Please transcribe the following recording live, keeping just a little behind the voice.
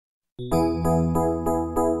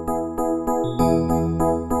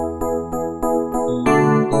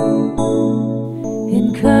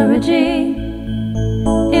Encouraging,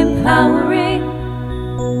 empowering,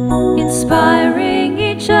 inspiring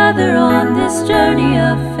each other on this journey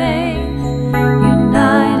of faith.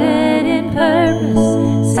 United in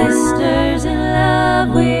purpose, sisters in love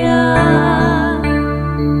we are.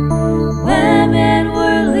 Women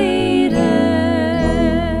were leaders.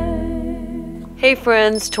 Hey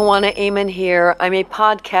friends, Tewannah, Aman here. I'm a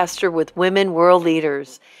podcaster with Women World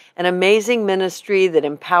Leaders, an amazing ministry that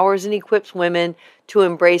empowers and equips women to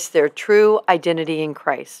embrace their true identity in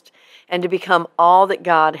Christ and to become all that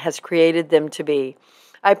God has created them to be.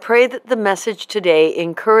 I pray that the message today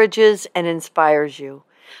encourages and inspires you.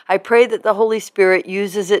 I pray that the Holy Spirit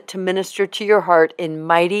uses it to minister to your heart in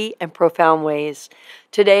mighty and profound ways.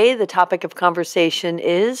 Today, the topic of conversation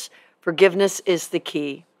is forgiveness is the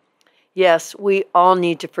key. Yes, we all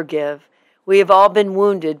need to forgive. We have all been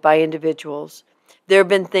wounded by individuals. There have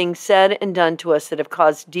been things said and done to us that have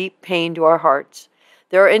caused deep pain to our hearts.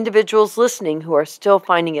 There are individuals listening who are still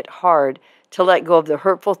finding it hard to let go of the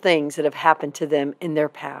hurtful things that have happened to them in their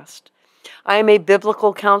past. I am a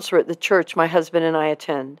biblical counselor at the church my husband and I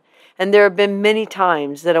attend, and there have been many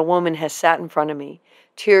times that a woman has sat in front of me,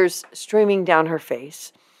 tears streaming down her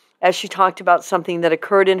face, as she talked about something that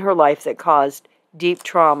occurred in her life that caused deep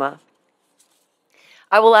trauma.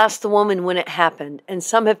 I will ask the woman when it happened, and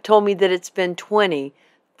some have told me that it's been 20,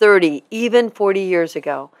 30, even 40 years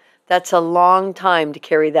ago. That's a long time to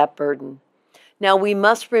carry that burden. Now, we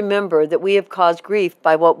must remember that we have caused grief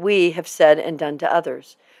by what we have said and done to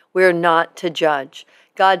others. We are not to judge.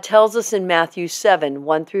 God tells us in Matthew 7,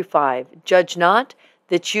 1-5, "Judge not,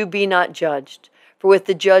 that you be not judged. For with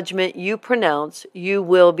the judgment you pronounce, you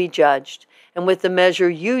will be judged. And with the measure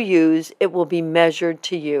you use, it will be measured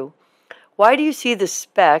to you." Why do you see the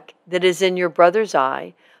speck that is in your brother's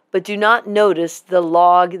eye, but do not notice the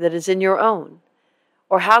log that is in your own?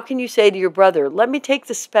 Or how can you say to your brother, "Let me take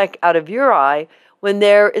the speck out of your eye," when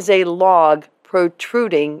there is a log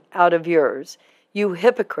protruding out of yours? You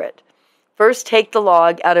hypocrite. First take the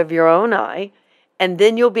log out of your own eye, and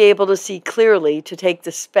then you'll be able to see clearly to take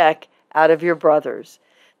the speck out of your brother's.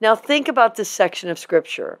 Now think about this section of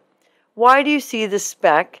Scripture. Why do you see the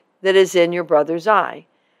speck that is in your brother's eye,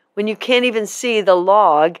 when you can't even see the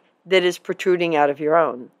log that is protruding out of your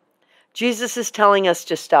own? Jesus is telling us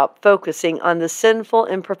to stop focusing on the sinful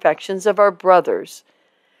imperfections of our brothers.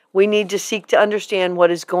 We need to seek to understand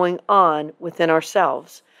what is going on within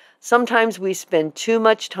ourselves. Sometimes we spend too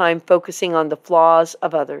much time focusing on the flaws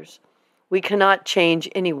of others. We cannot change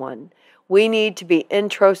anyone. We need to be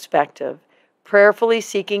introspective, prayerfully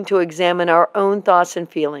seeking to examine our own thoughts and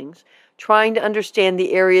feelings, trying to understand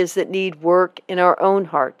the areas that need work in our own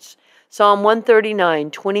hearts. Psalm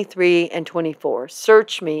 139, 23 and 24.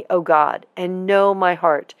 "Search me, O God, and know my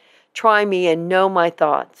heart. Try me and know my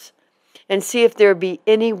thoughts. And see if there be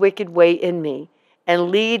any wicked way in me,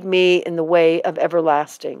 and lead me in the way of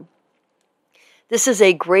everlasting." This is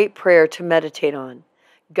a great prayer to meditate on.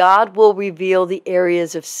 God will reveal the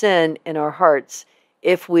areas of sin in our hearts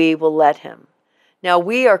if we will let Him. Now,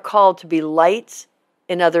 we are called to be lights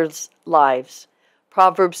in others' lives.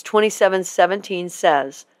 Proverbs 27:17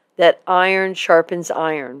 says that iron sharpens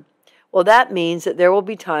iron. Well, that means that there will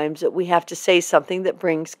be times that we have to say something that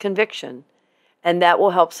brings conviction, and that will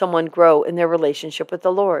help someone grow in their relationship with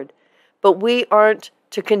the Lord. But we aren't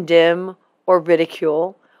to condemn or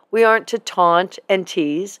ridicule. We aren't to taunt and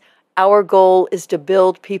tease. Our goal is to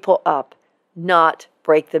build people up, not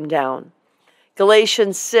break them down.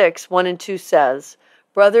 Galatians 6, 1 and 2 says,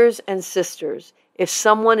 "Brothers and sisters, if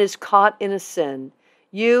someone is caught in a sin,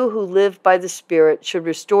 you who live by the Spirit should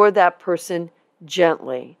restore that person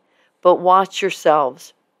gently. But watch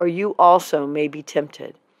yourselves, or you also may be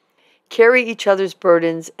tempted. Carry each other's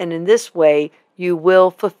burdens, and in this way you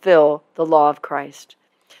will fulfill the law of Christ."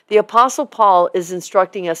 The Apostle Paul is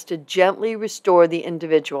instructing us to gently restore the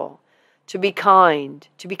individual, to be kind,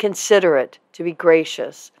 to be considerate, to be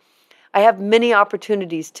gracious. I have many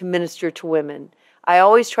opportunities to minister to women. I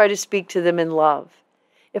always try to speak to them in love.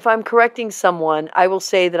 If I'm correcting someone, I will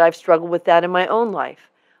say that I've struggled with that in my own life.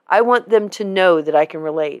 I want them to know that I can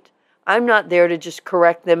relate. I'm not there to just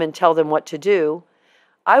correct them and tell them what to do.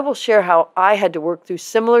 I will share how I had to work through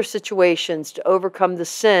similar situations to overcome the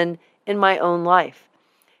sin in my own life.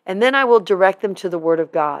 And then I will direct them to the Word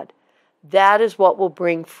of God. That is what will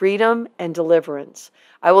bring freedom and deliverance.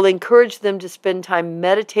 I will encourage them to spend time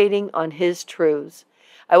meditating on His truths.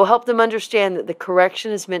 I will help them understand that the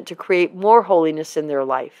correction is meant to create more holiness in their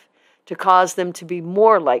life, to cause them to be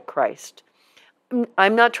more like Christ.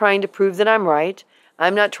 I'm not trying to prove that I'm right.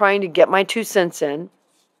 I'm not trying to get my 2 cents in.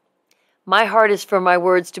 My heart is for my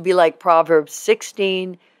words to be like Proverbs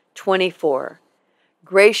 16:24.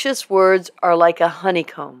 Gracious words are like a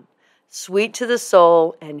honeycomb, sweet to the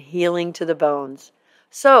soul and healing to the bones.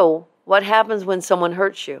 So, what happens when someone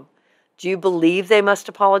hurts you? Do you believe they must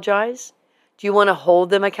apologize? Do you want to hold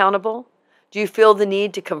them accountable? Do you feel the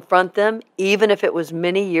need to confront them, even if it was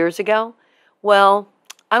many years ago? Well,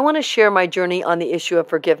 I want to share my journey on the issue of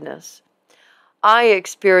forgiveness. I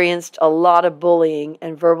experienced a lot of bullying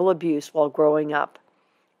and verbal abuse while growing up.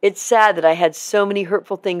 It's sad that I had so many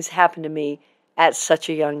hurtful things happen to me at such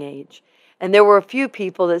a young age. And there were a few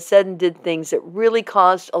people that said and did things that really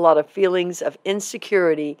caused a lot of feelings of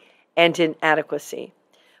insecurity and inadequacy.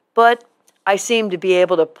 But I seemed to be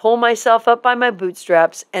able to pull myself up by my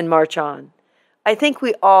bootstraps and march on. I think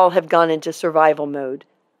we all have gone into survival mode,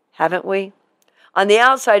 haven't we? On the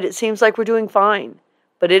outside, it seems like we're doing fine,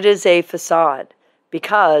 but it is a facade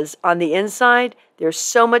because on the inside, there's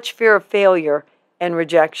so much fear of failure and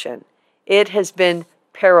rejection. It has been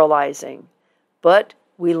paralyzing, but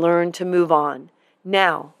we learn to move on.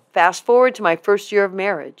 Now, fast forward to my first year of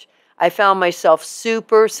marriage. I found myself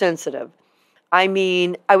super sensitive. I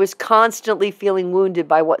was constantly feeling wounded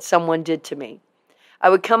by what someone did to me. I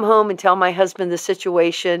would come home and tell my husband the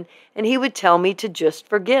situation, and he would tell me to just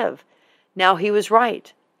forgive. Now, he was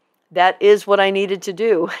right. That is what I needed to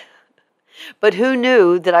do. But who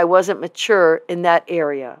knew that I wasn't mature in that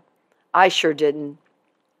area? I sure didn't.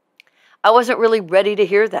 I wasn't really ready to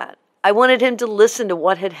hear that. I wanted him to listen to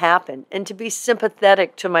what had happened and to be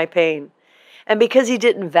sympathetic to my pain. And because he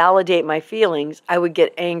didn't validate my feelings, I would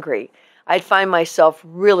get angry. I'd find myself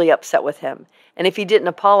really upset with him. And if he didn't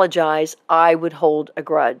apologize, I would hold a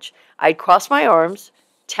grudge. I'd cross my arms,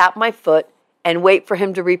 tap my foot, and wait for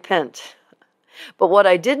him to repent. But what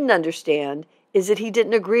I didn't understand is that he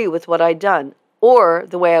didn't agree with what I'd done or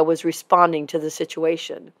the way I was responding to the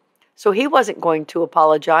situation. So he wasn't going to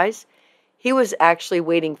apologize. He was actually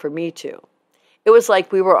waiting for me to. It was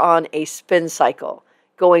like we were on a spin cycle,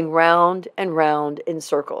 going round and round in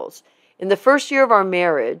circles. In the first year of our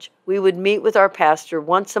marriage, we would meet with our pastor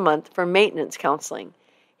once a month for maintenance counseling.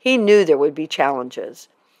 He knew there would be challenges.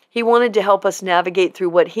 He wanted to help us navigate through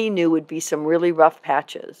what he knew would be some really rough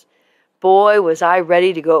patches. Boy, was I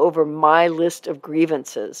ready to go over my list of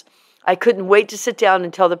grievances. I couldn't wait to sit down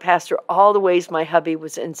and tell the pastor all the ways my hubby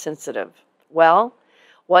was insensitive. Well,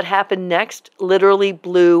 what happened next literally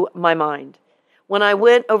blew my mind. When I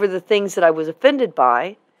went over the things that I was offended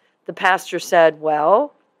by, the pastor said,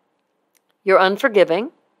 well, you're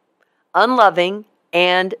unforgiving, unloving,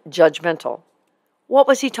 and judgmental. What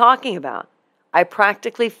was he talking about? I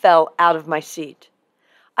practically fell out of my seat.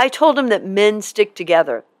 I told him that men stick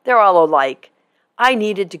together. They're all alike. I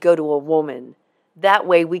needed to go to a woman. That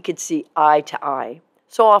way we could see eye to eye.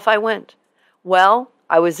 So off I went. Well,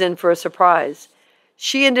 I was in for a surprise.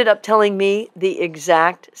 She ended up telling me the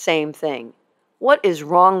exact same thing. What is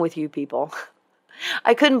wrong with you people?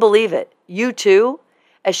 I couldn't believe it. You too?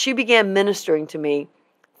 As she began ministering to me,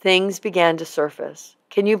 things began to surface.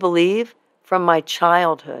 Can you believe? From my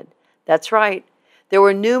childhood. That's right. There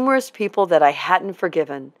were numerous people that I hadn't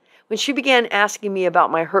forgiven. When she began asking me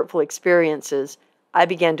about my hurtful experiences, I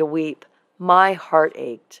began to weep. My heart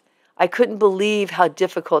ached. I couldn't believe how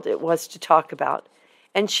difficult it was to talk about.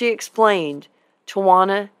 And she explained,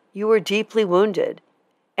 Tewannah, you were deeply wounded,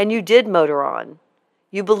 and you did motor on.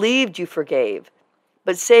 You believed you forgave,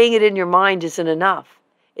 but saying it in your mind isn't enough.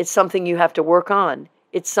 It's something you have to work on.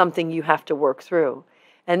 It's something you have to work through.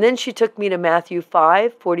 And then she took me to Matthew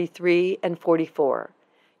 5:43 and 44.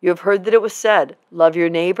 You have heard that it was said, love your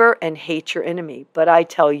neighbor and hate your enemy. But I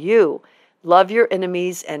tell you, love your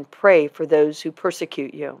enemies and pray for those who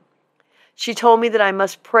persecute you. She told me that I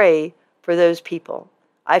must pray for those people.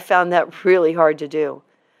 I found that really hard to do.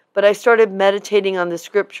 But I started meditating on the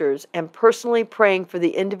scriptures and personally praying for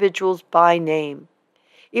the individuals by name.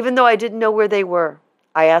 Even though I didn't know where they were,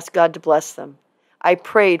 I asked God to bless them. I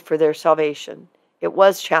prayed for their salvation. It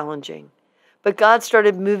was challenging. But God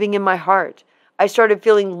started moving in my heart. I started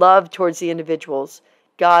feeling love towards the individuals.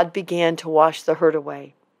 God began to wash the hurt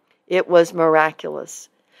away. It was miraculous.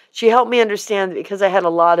 She helped me understand that because I had a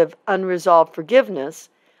lot of unresolved forgiveness,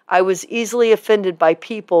 I was easily offended by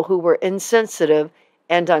people who were insensitive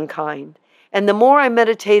and unkind. And the more I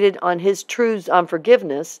meditated on his truths on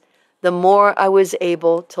forgiveness, the more I was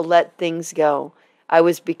able to let things go. I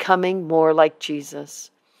was becoming more like Jesus.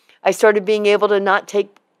 I started being able to not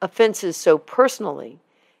take offenses so personally.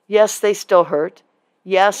 Yes, they still hurt.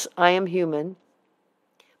 Yes, I am human.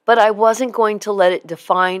 But I wasn't going to let it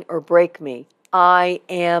define or break me. I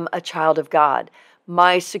am a child of God.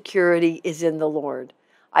 My security is in the Lord.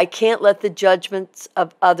 I can't let the judgments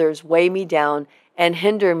of others weigh me down and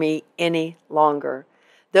hinder me any longer.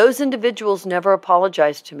 Those individuals never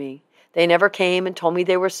apologized to me. They never came and told me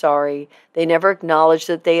they were sorry. They never acknowledged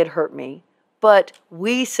that they had hurt me. But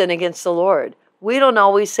we sin against the Lord. We don't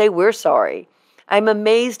always say we're sorry. I'm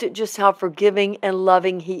amazed at just how forgiving and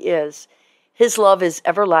loving He is. His love is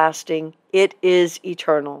everlasting. It is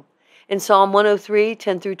eternal. In Psalm 103,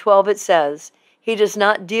 10 through 12, it says, He does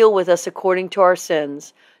not deal with us according to our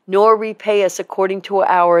sins, nor repay us according to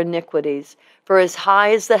our iniquities. For as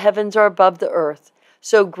high as the heavens are above the earth,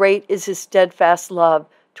 so great is His steadfast love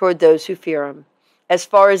toward those who fear Him. As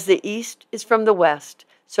far as the east is from the west,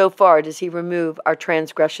 so far does He remove our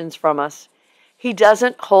transgressions from us. He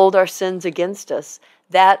doesn't hold our sins against us.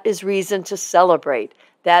 That is reason to celebrate.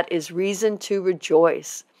 That is reason to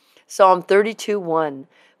rejoice. Psalm 32:1.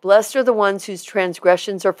 Blessed are the ones whose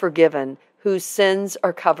transgressions are forgiven, whose sins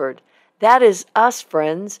are covered. That is us,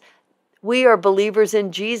 friends. We are believers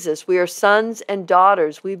in Jesus. We are sons and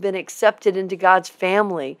daughters. We've been accepted into God's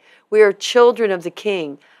family. We are children of the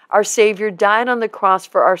King. Our Savior died on the cross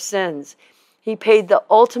for our sins. He paid the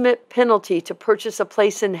ultimate penalty to purchase a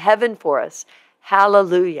place in heaven for us.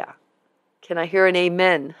 Hallelujah. Can I hear an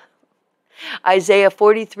amen? Isaiah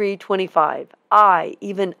 43:25. I,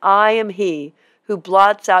 even I am He who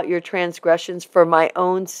blots out your transgressions for my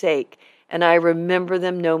own sake, and I remember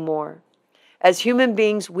them no more. As human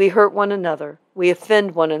beings, we hurt one another. We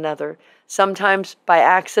offend one another, sometimes by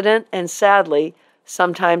accident and sadly,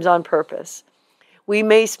 sometimes on purpose. We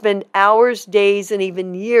may spend hours, days, and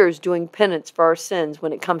even years doing penance for our sins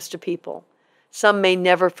when it comes to people. Some may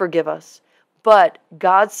never forgive us, but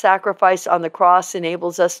God's sacrifice on the cross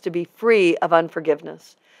enables us to be free of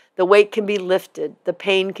unforgiveness. The weight can be lifted. The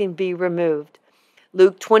pain can be removed.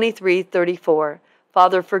 Luke 23:34.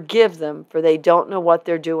 Father, forgive them, for they don't know what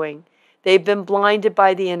they're doing. They've been blinded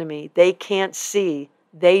by the enemy. They can't see.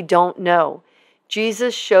 They don't know.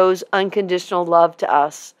 Jesus shows unconditional love to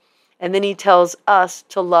us, and then He tells us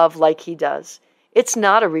to love like He does. It's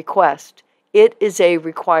not a request. It is a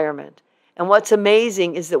requirement. And what's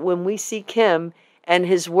amazing is that when we seek Him and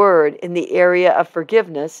His Word in the area of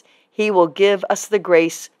forgiveness, He will give us the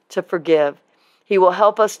grace to forgive. He will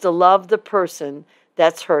help us to love the person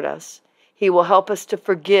that's hurt us. He will help us to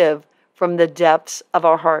forgive from the depths of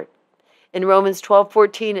our heart. In Romans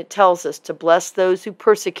 12:14, it tells us to bless those who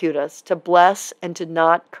persecute us, to bless and to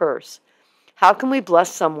not curse. How can we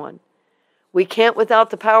bless someone? We can't without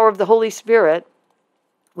the power of the Holy Spirit.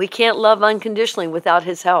 We can't love unconditionally without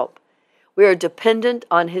His help. We are dependent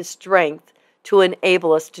on His strength to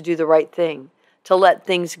enable us to do the right thing, to let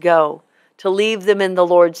things go, to leave them in the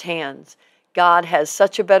Lord's hands. God has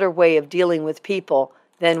such a better way of dealing with people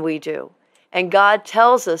than we do. And God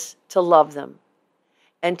tells us to love them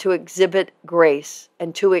and to exhibit grace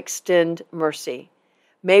and to extend mercy.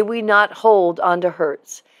 May we not hold on to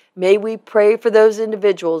hurts. May we pray for those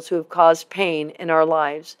individuals who have caused pain in our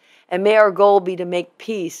lives. And may our goal be to make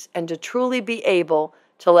peace and to truly be able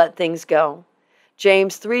to let things go.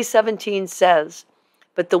 James 3:17 says,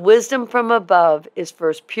 But the wisdom from above is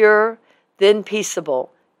first pure, then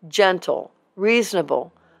peaceable, gentle,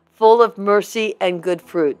 reasonable, full of mercy and good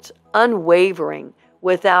fruits, unwavering,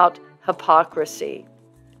 without hypocrisy.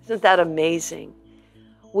 Isn't that amazing?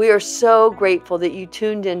 We are so grateful that you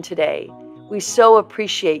tuned in today. We so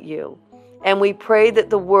appreciate you. And we pray that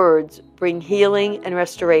the words bring healing and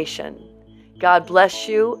restoration. God bless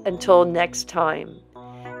you until next time.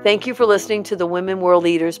 Thank you for listening to the Women World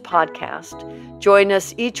Leaders podcast. Join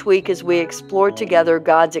us each week as we explore together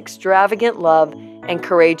God's extravagant love and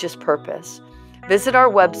courageous purpose. Visit our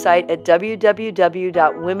website at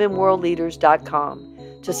www.womenworldleaders.com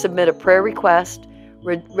to submit a prayer request,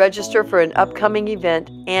 register for an upcoming event,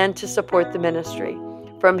 and to support the ministry.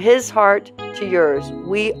 From His heart to yours,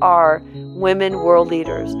 we are Women World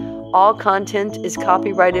Leaders. All content is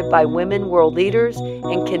copyrighted by Women World Leaders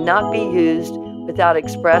and cannot be used without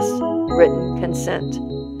express written consent.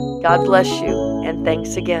 God bless you, and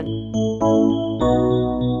thanks again.